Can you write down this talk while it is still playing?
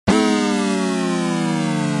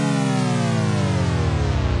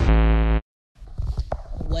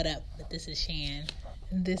What up? This is Shan.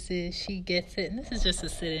 This is She Gets It. And this is just a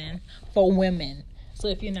sit-in for women. So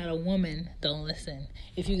if you're not a woman, don't listen.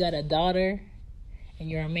 If you got a daughter and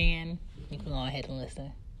you're a man, you can go ahead and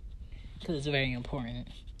listen. Because it's very important.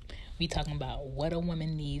 We talking about what a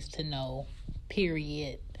woman needs to know,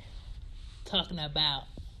 period. Talking about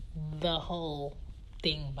the whole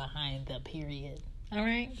thing behind the period. All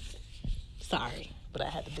right? Sorry, but I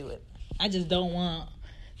had to do it. I just don't want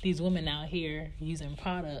these women out here using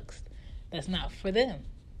products that's not for them.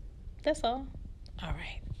 That's all. All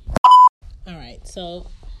right, so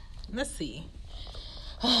let's see.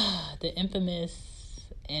 The infamous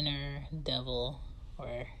inner devil,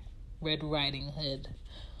 or Red Riding Hood,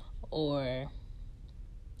 or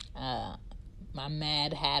my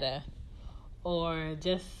Mad Hatter, or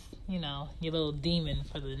just, your little demon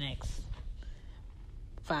for the next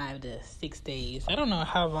 5 to 6 days. I don't know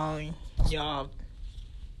how long y'all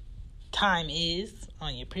time is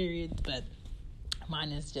on your periods, but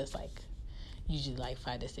mine is just usually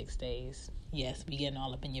 5 to 6 days. Yes, we getting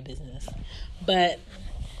all up in your business. But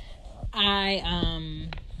I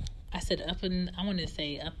said up until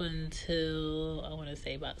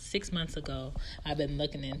about 6 months ago, I've been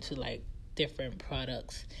looking into different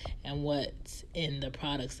products and what's in the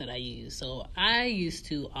products that I use. So I used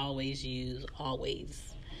to always use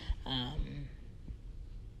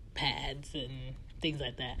pads and things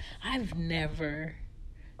like that. I've never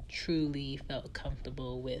truly felt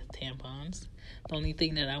comfortable with tampons. The only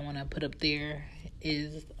thing that I want to put up there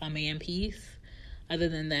is a man piece. Other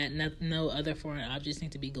than that, no other foreign objects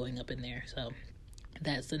need to be going up in there. So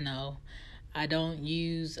that's a no. I don't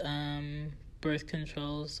use birth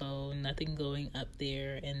control, so nothing going up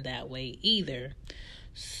there in that way either.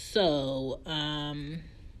 So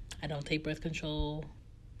I don't take birth control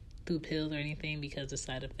through pills or anything because of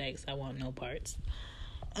side effects. I want no parts.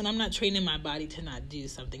 And I'm not training my body to not do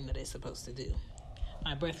something that it's supposed to do.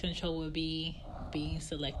 My birth control would be being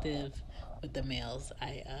selective with the males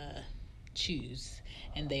I choose.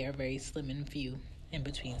 And they are very slim and few in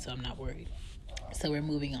between, so I'm not worried. So we're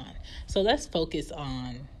moving on. So let's focus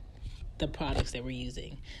on the products that we're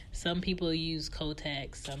using. Some people use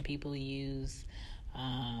Kotex. Some people use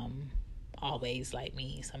Always Like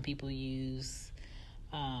Me. Some people use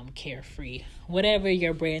Carefree. Whatever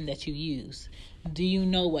your brand that you use. Do you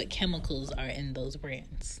know what chemicals are in those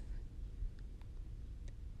brands?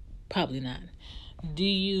 Probably not. Do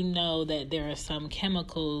you know that there are some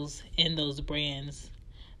chemicals in those brands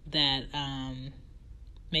that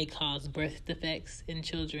may cause birth defects in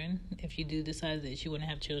children if you do decide that you want to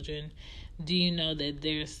have children? Do you know that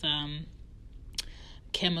there's some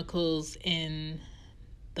chemicals in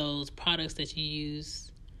those products that you use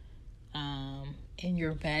in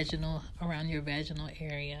your around your vaginal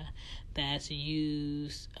area that's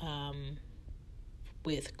used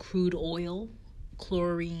with crude oil,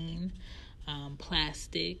 chlorine,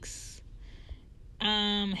 plastics,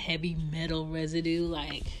 heavy metal residue?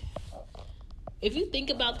 If you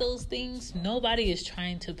think about those things, nobody is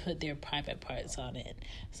trying to put their private parts on it.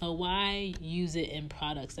 So why use it in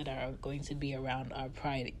products that are going to be around our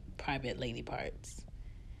private lady parts?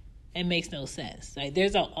 It makes no sense.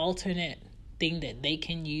 There's an alternate thing that they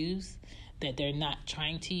can use that they're not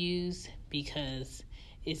trying to use because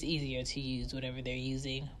it's easier to use whatever they're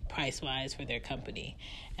using price-wise for their company.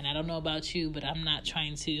 And I don't know about you, but I'm not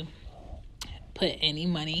trying to put any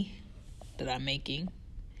money that I'm making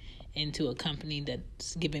into a company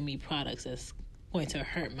that's giving me products that's going to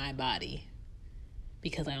hurt my body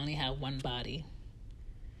because I only have one body.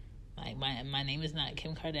 My name is not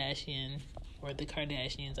Kim Kardashian or the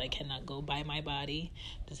Kardashians. I cannot go by my body.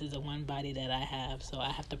 This is the one body that I have, so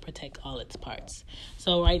I have to protect all its parts.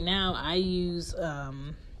 So right now I use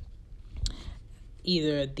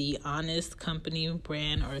either the Honest Company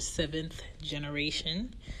brand or Seventh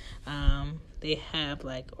Generation. They have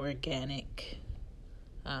organic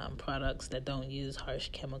products that don't use harsh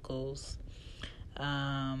chemicals.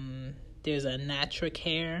 There's a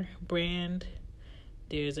NatraCare brand.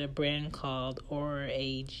 There's a brand called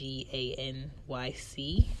Oraganyc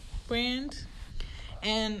brand.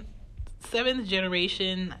 And Seventh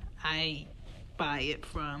Generation, I buy it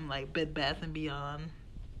from Bed Bath & Beyond.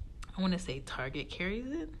 I want to say Target carries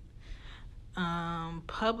it.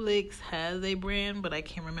 Publix has a brand, but I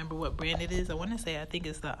can't remember what brand it is. I think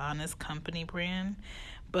it's the Honest Company brand.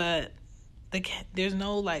 But there's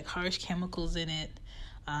no harsh chemicals in it.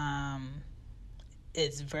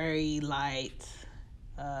 It's very light.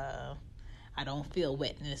 I don't feel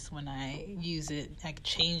wetness when I use it. I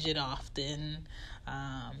change it often.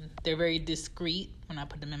 They're very discreet when I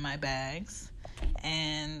put them in my bags.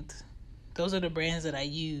 And those are the brands that I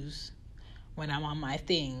use when I'm on my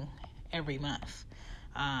thing every month.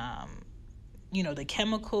 The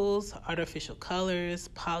chemicals, artificial colors,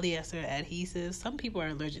 polyester adhesives. Some people are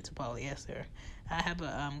allergic to polyester. I have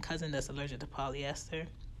a cousin that's allergic to polyester.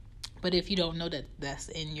 But if you don't know that that's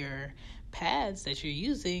in your pads that you're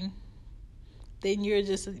using, then you're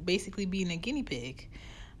just basically being a guinea pig.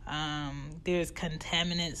 There's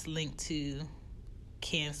contaminants linked to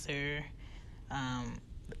cancer,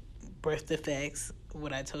 birth defects,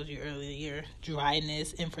 what I told you earlier,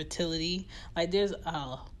 dryness, infertility. Like, there's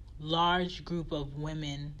a large group of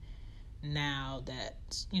women now that,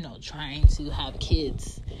 trying to have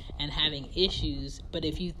kids and having issues. But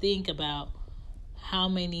if you think about how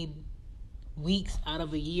many weeks out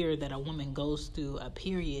of a year that a woman goes through a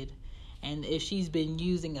period, and if she's been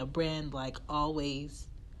using a brand like Always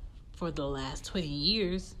for the last 20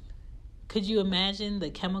 years, could you imagine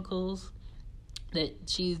the chemicals that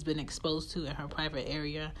she's been exposed to in her private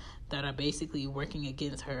area that are basically working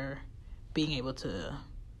against her being able to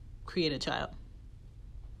create a child?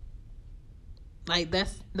 Like,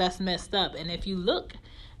 that's messed up. And if you look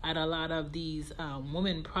at a lot of these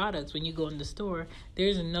women products, when you go in the store,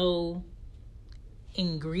 there's no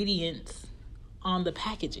ingredients on the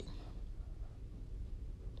packaging.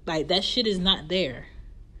 Like, that shit is not there.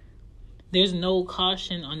 There's no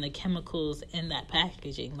caution on the chemicals in that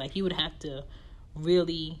packaging. Like, you would have to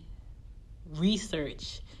really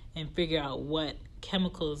research and figure out what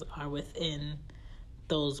chemicals are within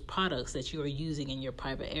those products that you are using in your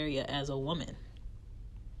private area as a woman.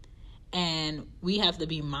 And we have to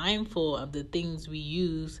be mindful of the things we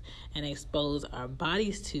use and expose our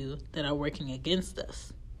bodies to that are working against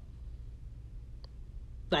us.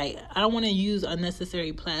 Like, I don't want to use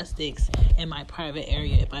unnecessary plastics in my private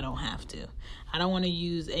area if I don't have to. I don't want to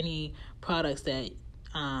use any products that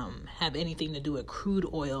have anything to do with crude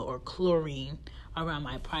oil or chlorine around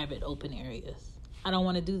my private open areas. I don't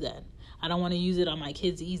want to do that. I don't want to use it on my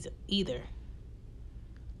kids either.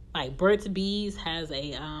 Like, Burt's Bees has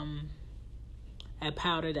a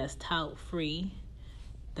powder that's talc free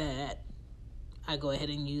that I go ahead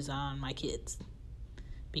and use on my kids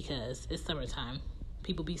because it's summertime.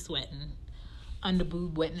 People be sweating.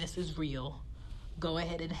 Underboob wetness is real. Go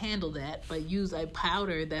ahead and handle that, but use a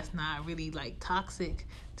powder that's not really like toxic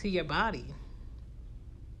to your body.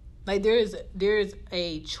 Like, there's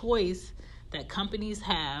a choice that companies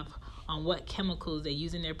have on what chemicals they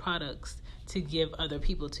use in their products to give other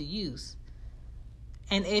people to use.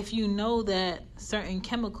 And if you know that certain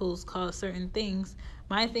chemicals cause certain things,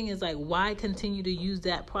 my thing is like, why continue to use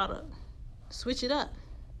that product? Switch it up.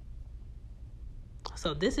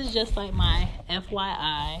 So this is just like my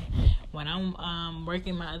FYI. When I'm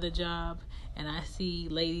working my other job and I see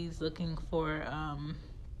ladies looking for,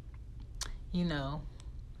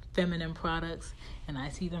 feminine products, and I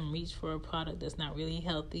see them reach for a product that's not really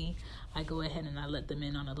healthy, I go ahead and I let them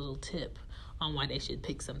in on a little tip on why they should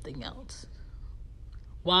pick something else.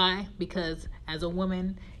 Why? Because as a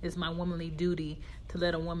woman, it's my womanly duty to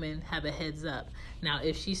let a woman have a heads up. Now,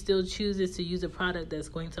 if she still chooses to use a product that's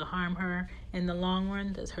going to harm her in the long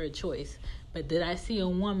run, that's her choice. But did I see a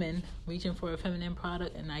woman reaching for a feminine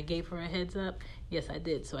product and I gave her a heads up? Yes, I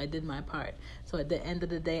did. So I did my part. So at the end of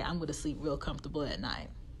the day, I'm going to sleep real comfortable at night.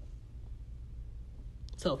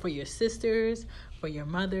 So for your sisters, for your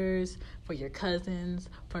mothers, for your cousins,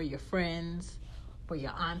 for your friends, for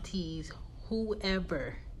your aunties,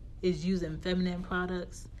 whoever is using feminine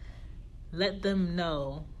products, let them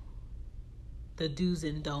know the do's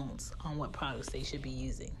and don'ts on what products they should be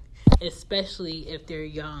using, especially if they're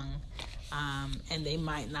young and they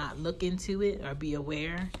might not look into it or be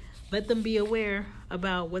aware. Let them be aware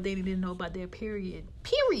about what they need to know about their period.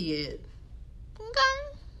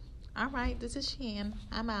 Okay. All right, this is Shan.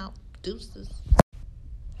 I'm out. Deuces.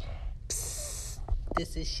 Psst.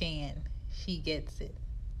 This is Shan. She gets it.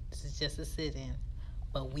 This is just a sit-in.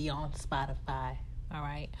 But we on Spotify. All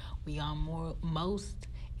right? We on most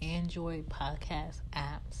Android podcast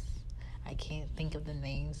apps. I can't think of the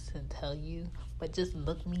names to tell you, but just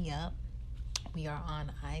look me up. We are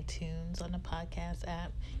on iTunes on the podcast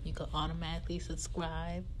app. You can automatically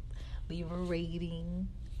subscribe, leave a rating,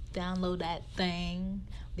 download that thing,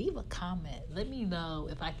 leave a comment. Let me know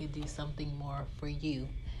if I could do something more for you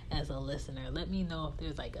as a listener. Let me know if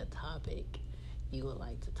there's like a topic you would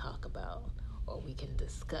like to talk about or we can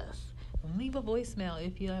discuss. And leave a voicemail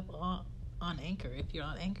if you have on Anchor. If you're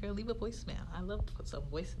on Anchor, leave a voicemail. I love some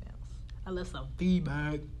voicemails. I love some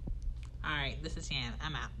feedback. All right, this is Shan.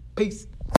 I'm out. Peace.